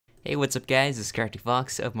Hey, what's up guys, it's Karate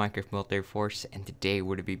Fox of Minecraft Military Force, and today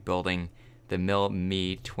we're going to be building the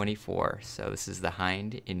Mi-24. So this is the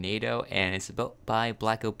Hind in NATO, and it's built by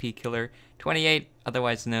Black OP Killer 28,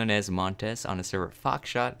 otherwise known as Montes, on the server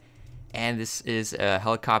Foxshot. And this is a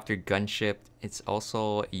helicopter gunship. It's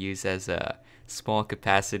also used as a small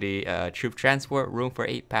capacity troop transport, room for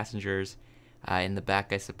 8 passengers in the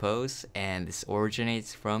back, I suppose. And this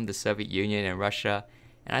originates from the Soviet Union and Russia.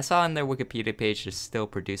 And I saw on their Wikipedia page they're still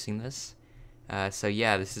producing this. So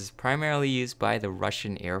yeah, this is primarily used by the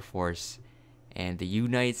Russian Air Force. And the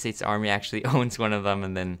United States Army actually owns one of them,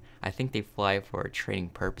 and then I think they fly for training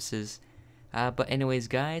purposes. But anyways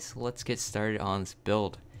guys, let's get started on this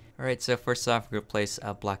build. Alright, so first off we're going to place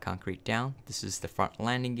black concrete down. This is the front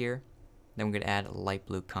landing gear. Then we're going to add light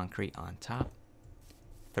blue concrete on top.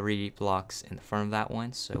 3 blocks in the front of that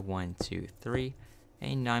one, so 1, 2, 3.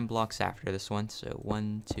 And 9 blocks after this one, so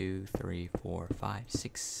 1, 2, 3, 4, 5,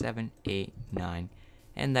 6, 7, 8, 9,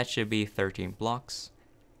 and that should be 13 blocks.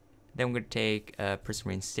 Then we're going to take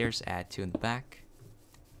prismarine stairs, add 2 in the back,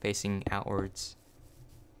 facing outwards,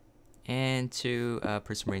 and 2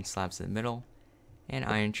 prismarine slabs in the middle, and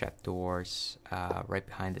iron trapdoors right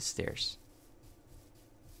behind the stairs.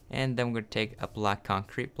 And then we're going to take a black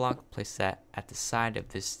concrete block, place that at the side of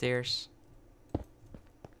the stairs.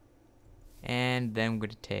 And then we're going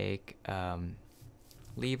to take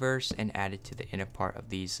levers and add it to the inner part of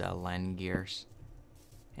these landing gears.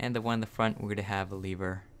 And the one in the front, we're going to have a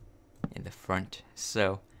lever in the front.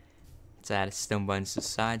 So let's add stone buttons to the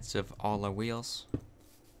sides of all our wheels.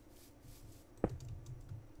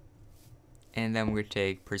 And then we're going to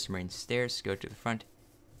take prismarine stairs, go to the front,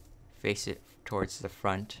 face it towards the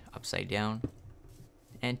front upside down,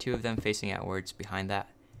 and 2 of them facing outwards behind that.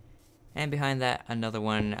 And behind that, another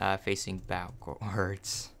one facing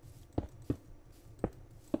backwards. I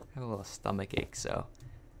have a little stomach ache, so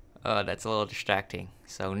that's a little distracting.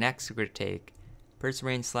 So next, we're going to take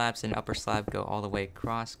prismarine slabs and upper slab, go all the way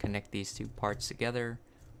across, connect these 2 parts together.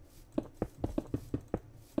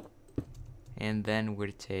 And then we're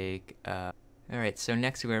going to take... Alright, so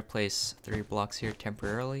next we're going to place 3 blocks here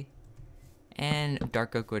temporarily. And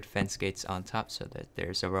dark oak wood fence gates on top so that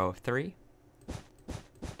there's a row of 3.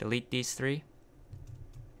 Delete these 3,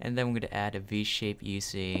 and then we're going to add a V shape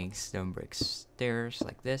using stone brick stairs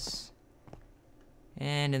like this.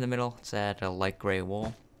 And in the middle, let's add a light gray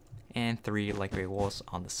wall and 3 light gray walls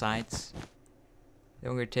on the sides.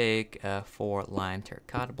 Then we're going to take 4 lime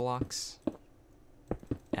terracotta blocks,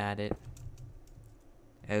 add it,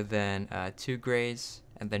 and then 2 grays,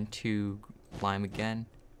 and then 2 lime again.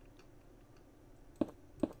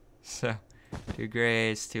 So 2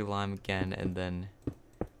 grays, 2 lime again, and then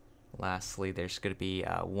lastly, there's going to be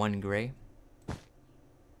 1 gray,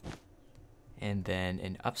 and then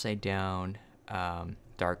an upside down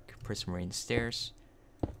dark prismarine stairs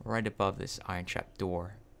right above this iron trap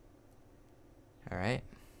door. Alright,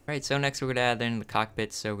 so next we're going to add in the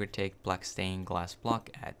cockpit. So we're going to take black stained glass block,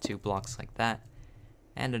 add 2 blocks like that,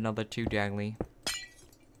 and another 2 diagonally,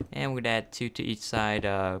 and we're going to add 2 to each side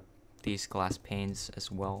of these glass panes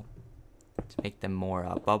as well to make them more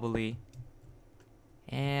bubbly.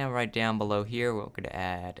 And right down below here, we're going to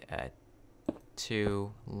add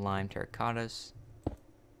 2 lime terracottas.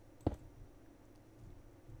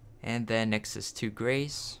 And then next is 2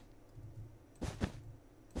 grays.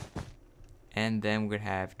 And then we're going to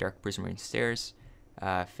have dark prismarine stairs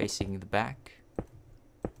facing the back.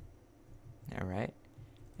 Alright.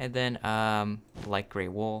 And then light gray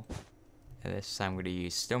wall. And this time we're going to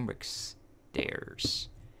use stone brick stairs.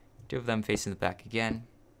 2 of them facing the back again.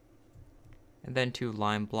 And then 2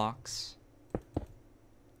 lime blocks,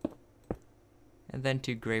 and then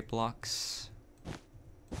 2 gray blocks,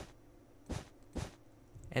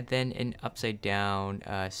 and then an upside down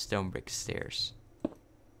stone brick stairs.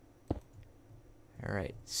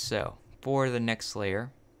 Alright, so for the next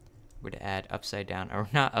layer, we're going to add upside down, or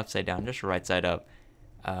not upside down, just right side up,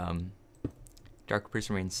 dark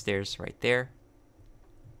prismarine stairs right there,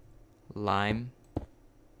 lime,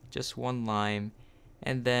 just 1 lime,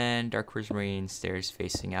 and then dark prismarine stairs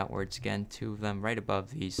facing outwards again, 2 of them right above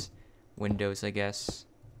these windows, I guess.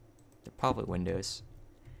 They're probably windows.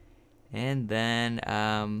 And then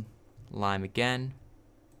lime again.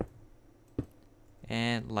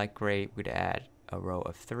 And light gray, we'd add a row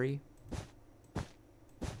of 3.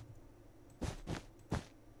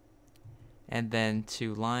 And then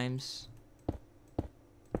 2 limes.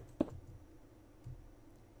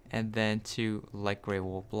 And then 2 light gray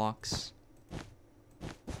wall blocks.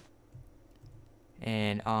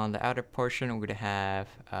 And on the outer portion, we're going to have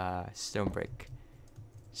stone brick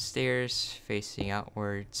stairs facing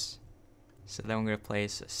outwards, So then we're going to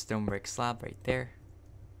place a stone brick slab right there.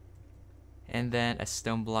 And then a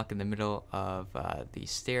stone block in the middle of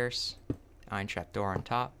these stairs. Iron trap door on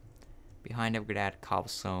top. Behind it, we're going to add a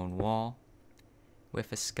cobblestone wall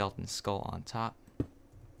with a skeleton skull on top.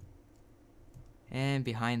 And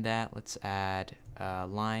behind that, let's add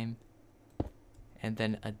lime. And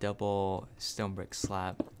then a double stone brick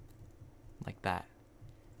slab. Like that.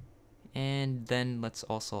 And then let's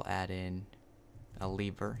also add in a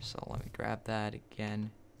lever. So let me grab that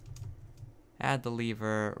again. Add the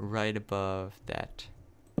lever right above that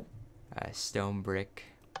stone brick,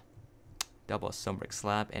 double stone brick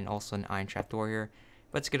slab, and also an iron trap door here.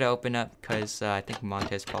 But it's gonna open up because I think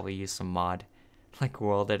Montes probably used some mod, like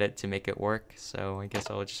world edit, to make it work. So I guess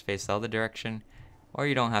I'll just face the other direction, or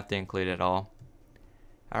you don't have to include it all.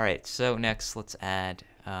 Alright, so next let's add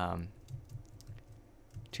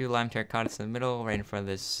 2 lime terracottas in the middle, right in front of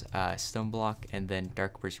this stone block, and then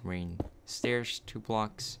dark prismarine stairs, 2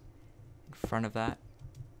 blocks in front of that.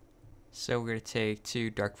 So we're going to take 2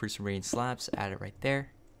 dark prismarine slabs, add it right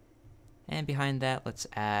there. And behind that, let's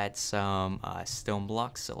add some stone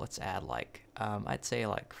blocks. So let's add like, I'd say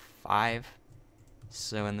like 5.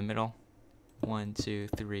 So in the middle, 1, 2,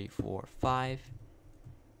 3, 4, 5.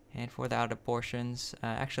 And for the outer portions,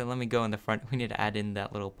 actually let me go in the front. We need to add in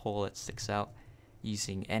that little pole that sticks out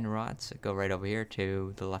using end rods. So go right over here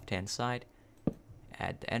to the left hand side.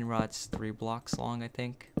 Add the end rods, 3 blocks long, I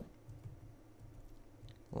think.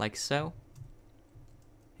 Like so.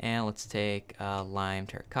 And let's take lime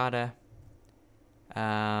terracotta.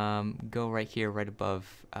 Go right here, right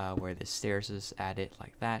above where the stairs is. Add it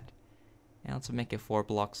like that. And let's make it 4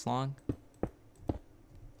 blocks long.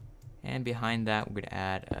 And behind that, we're going to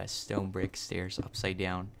add a stone brick stairs upside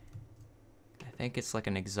down. I think it's like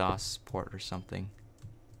an exhaust port or something.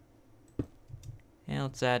 And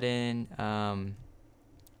let's add in,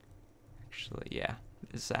 actually, yeah.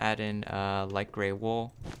 Let's add in light gray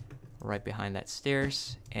wool right behind that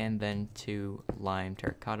stairs. And then 2 lime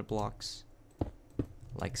terracotta blocks.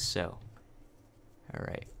 Like so.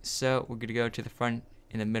 Alright, so we're going to go to the front.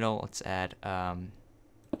 In the middle, let's add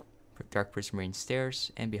dark prismarine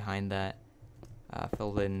stairs, and behind that,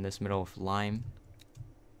 fill in this middle with lime.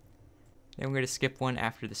 Then we're going to skip one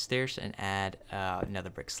after the stairs and add another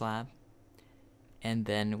brick slab. And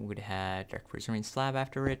then we would have dark prismarine slab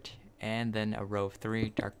after it, and then a row of 3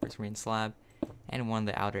 dark prismarine slab, and one of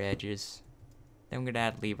the outer edges. Then we're going to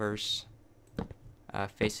add levers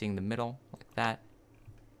facing the middle, like that.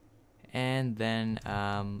 And then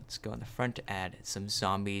let's go in the front to add some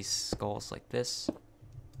zombies skulls like this.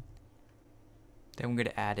 Then we're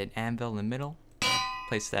going to add an anvil in the middle,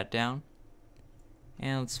 place that down.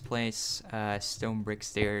 And let's place stone brick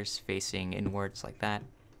stairs facing inwards like that,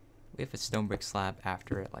 with a stone brick slab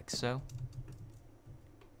after it like so.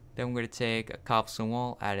 Then we're going to take a cobblestone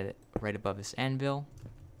wall, add it right above this anvil,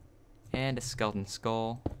 and a skeleton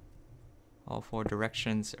skull, all 4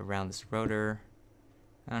 directions around this rotor.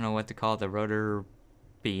 I don't know what to call it, the rotor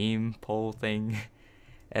beam pole thing.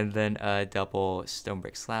 And then a double stone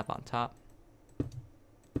brick slab on top.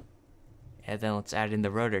 And then let's add in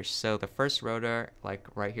the rotors. So the first rotor, like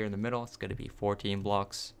right here in the middle, it's going to be 14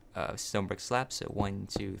 blocks of stone brick slabs. So 1,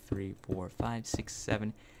 2, 3, 4, 5, 6,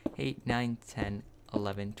 7, 8, 9, 10,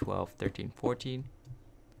 11, 12, 13, 14.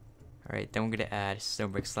 Alright, then we're going to add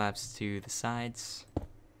stone brick slabs to the sides.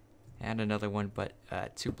 Add another one, but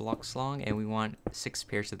 2 blocks long, and we want 6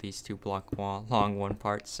 pairs of these 2 block long one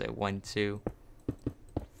parts. So 1, 2,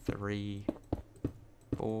 3,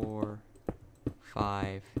 4,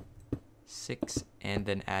 5, 6, and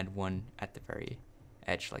then add 1 at the very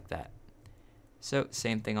edge like that. So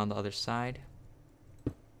same thing on the other side.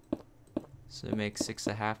 So make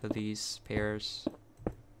 6.5 of these pairs.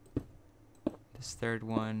 This third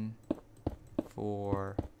one,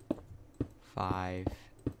 4, 5,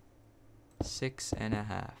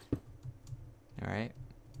 6.5. Alright.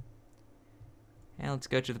 And let's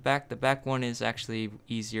go to the back. The back one is actually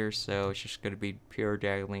easier, so it's just going to be pure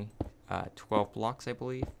diagonally 12 blocks, I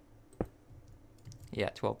believe. Yeah,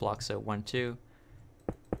 12 blocks. So 1, 2,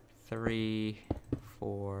 3,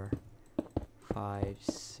 4, 5,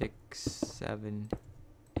 6, 7,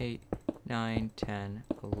 8, 9, 10,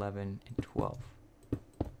 11, and 12.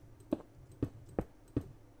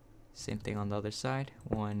 Same thing on the other side.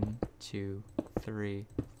 1, 2, 3,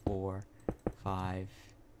 4, 5,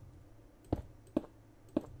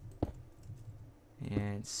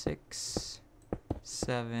 and 6,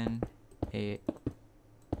 7, 8,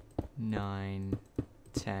 9,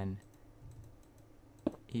 10,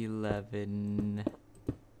 11,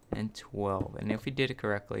 and 12. And if we did it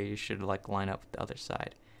correctly, you should like line up with the other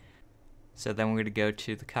side. So then we're going to go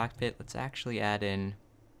to the cockpit. Let's actually add in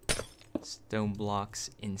stone blocks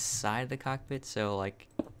inside the cockpit, so like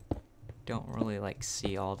don't really like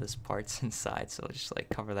see all this parts inside, so let's just like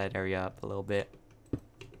cover that area up a little bit.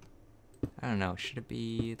 I don't know, should it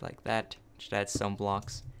be like that? Should add stone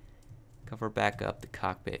blocks, cover back up the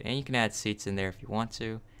cockpit, and you can add seats in there if you want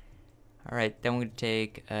to. Alright, then we're going to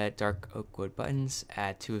take dark oak wood buttons,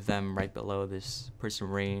 add 2 of them right below this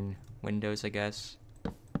prismarine windows, I guess,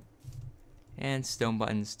 and stone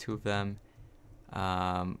buttons, 2 of them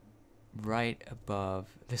right above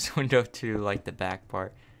this window to like the back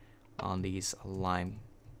part on these lime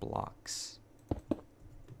blocks.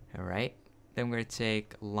 Alright, then we're going to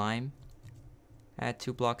take lime, add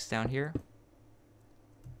 2 blocks down here,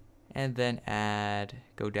 and then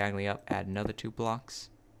go diagonally up, add another 2 blocks,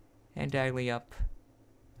 and diagonally up,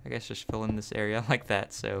 I guess just fill in this area like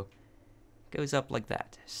that, so it goes up like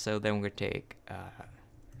that. So then we're going to take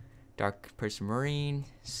dark prismarine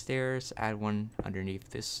stairs, add 1 underneath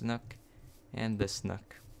this nook and this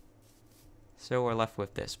nook. So we're left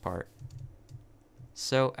with this part.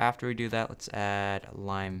 So after we do that, let's add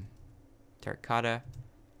lime terracotta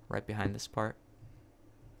right behind this part,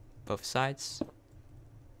 both sides,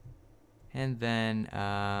 and then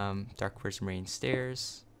dark prismarine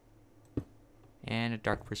stairs and a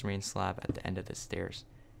dark prismarine slab at the end of the stairs.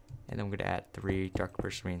 And then we're going to add 3 dark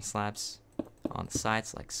prismarine slabs on the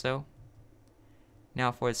sides like so.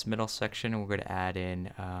 Now for this middle section, we're going to add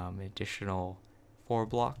in an additional 4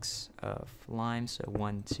 blocks of lime, so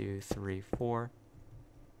 1, 2, 3, 4.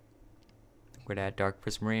 We're going to add dark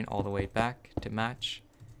prismarine all the way back to match.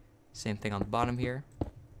 Same thing on the bottom here.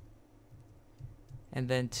 And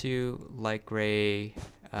then 2 light gray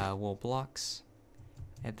wool blocks,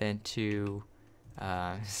 and then 2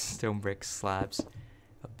 stone brick slabs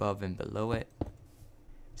above and below it.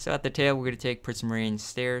 So at the tail, we're going to take prismarine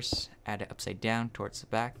stairs, add it upside down towards the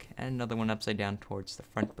back, and another one upside down towards the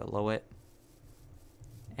front below it.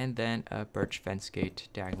 And then a birch fence gate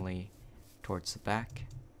diagonally towards the back.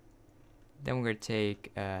 Then we're going to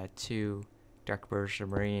take 2 dark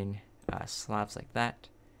prismarine slabs like that,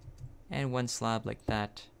 and 1 slab like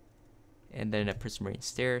that, and then a prismarine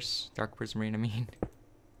stairs, dark prismarine I mean,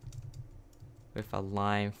 with a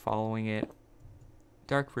line following it.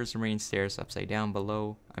 Dark prismarine stairs upside down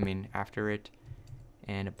below, after it,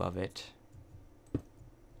 and above it.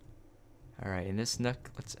 Alright, in this nook,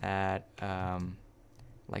 let's add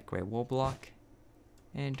light gray wool block,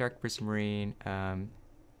 and dark prismarine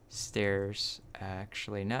stairs,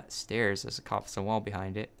 actually not stairs, there's a cobblestone wall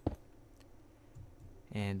behind it.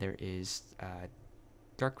 And there is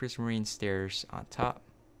dark prismarine stairs on top.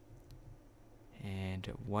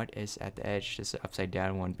 And what is at the edge? Just an upside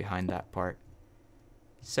down one behind that part.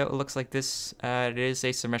 So it looks like this, it is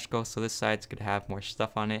asymmetrical, so this side's going to have more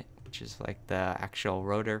stuff on it, which is like the actual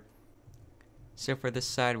rotor. So for this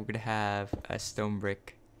side, we're going to have a stone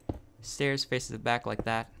brick stairs facing the back like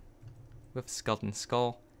that, with a skeleton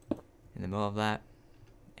skull in the middle of that,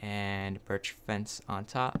 and birch fence on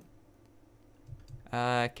top.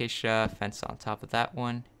 Acacia fence on top of that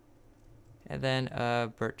one, and then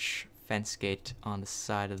a birch fence gate on the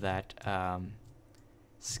side of that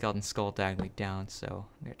skeleton skull diagonally down. So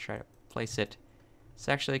I'm going to try to place it. It's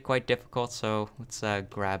actually quite difficult, so let's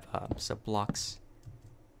grab some blocks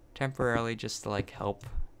temporarily just to like help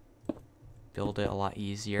build it a lot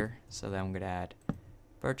easier. So then I'm going to add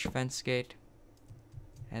birch fence gate,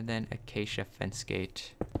 and then acacia fence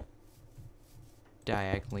gate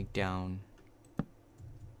diagonally down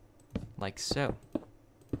like so.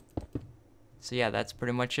 So yeah, that's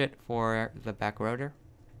pretty much it for the back rotor.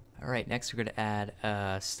 Alright, next we're going to add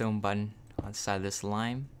a stone button on the side of this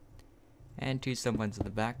lime, and 2 stone buttons in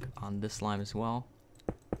the back on this lime as well.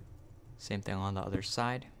 Same thing on the other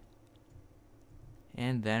side.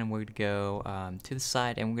 And then we're going to go to the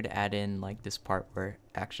side, and we're going to add in like this part where it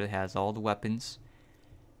actually has all the weapons.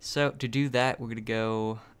 So to do that, we're going to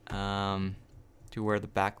go to where the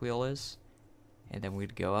back wheel is, and then we're going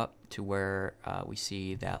to go up to where we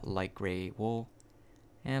see that light gray wool,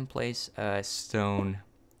 and place a stone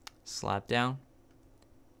slab down,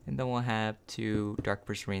 and then we'll have 2 dark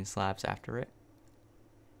prismarine slabs after it.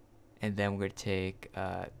 And then we're going to take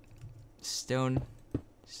stone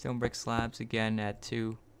brick slabs again, add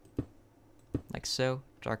 2 like so,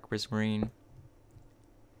 dark prismarine,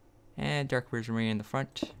 and dark prismarine in the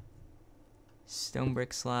front, stone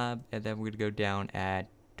brick slab, and then we're going to go down, add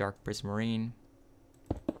dark prismarine.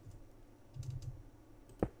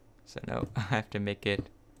 So no, I have to make it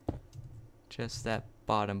just that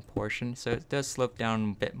bottom portion, so it does slope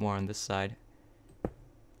down a bit more on this side.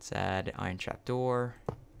 Let's add iron trapdoor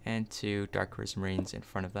and 2 dark prismarines in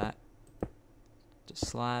front of that. Just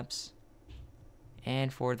slabs.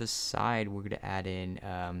 And for the side, we're going to add in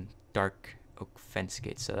dark oak fence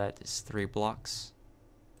gates. So that is 3 blocks.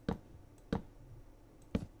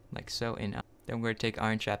 Like so. And then we're going to take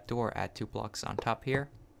iron trap door, add 2 blocks on top here.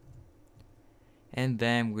 And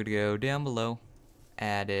then we're going to go down below,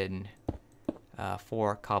 add in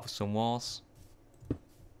 4 cobblestone walls.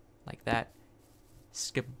 Like that.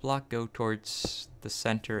 Skip a block, go towards the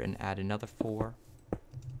center and add another 4.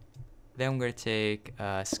 Then we're going to take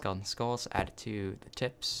skeleton skulls, add it to the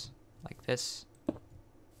tips, like this.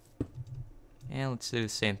 And let's do the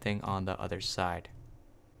same thing on the other side.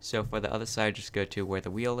 So for the other side, just go to where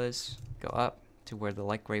the wheel is, go up to where the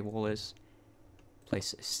light gray wall is,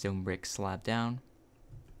 place a stone brick slab down,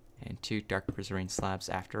 and 2 dark prismarine slabs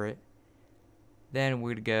after it. Then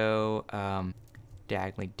we're going to go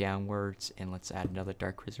diagonally downwards, and let's add another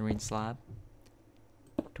dark prismarine slab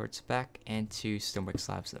towards the back, and 2 stone brick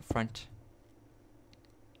slabs in the front.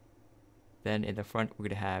 Then in the front, we're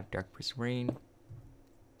going to have dark prismarine,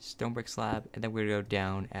 stone brick slab, and then we're going to go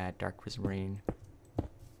down at dark prismarine,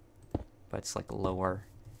 but it's like lower.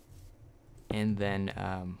 And then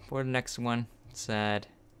for the next one, let's add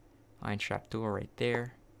iron trap door right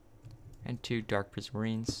there, and 2 dark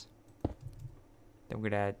prismarines. Then we're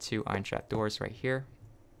going to add 2 iron trap doors right here,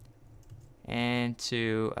 and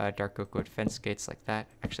 2 dark oak wood fence gates like that,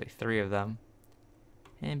 actually 3 of them.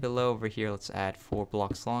 And below over here, let's add 4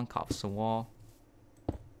 blocks long cobblestone wall,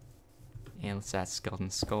 and let's add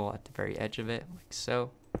skeleton skull at the very edge of it, like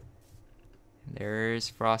so. And there's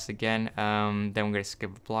frost again. Then we're going to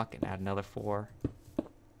skip a block and add another 4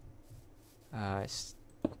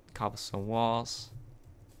 cobblestone walls,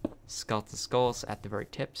 skeleton skulls at the very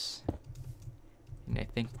tips. And I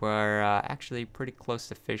think we're actually pretty close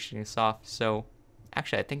to finishing this off. So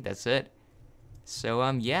actually, I think that's it. So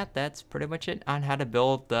yeah, that's pretty much it on how to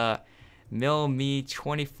build the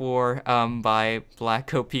Mi-24 by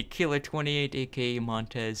Black OP Killer 28, aka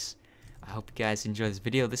Montes. I hope you guys enjoyed this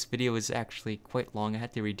video. This video is actually quite long. I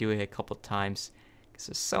had to redo it a couple times because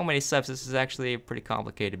there's so many steps. This is actually a pretty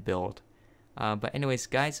complicated build. But anyways,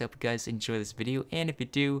 guys, I hope you guys enjoy this video. And if you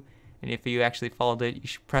do, and if you actually followed it, you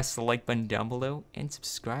should press the like button down below and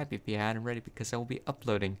subscribe if you hadn't already, because I will be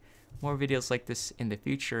uploading more videos like this in the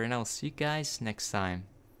future. And I'll see you guys next time.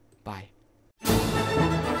 Bye.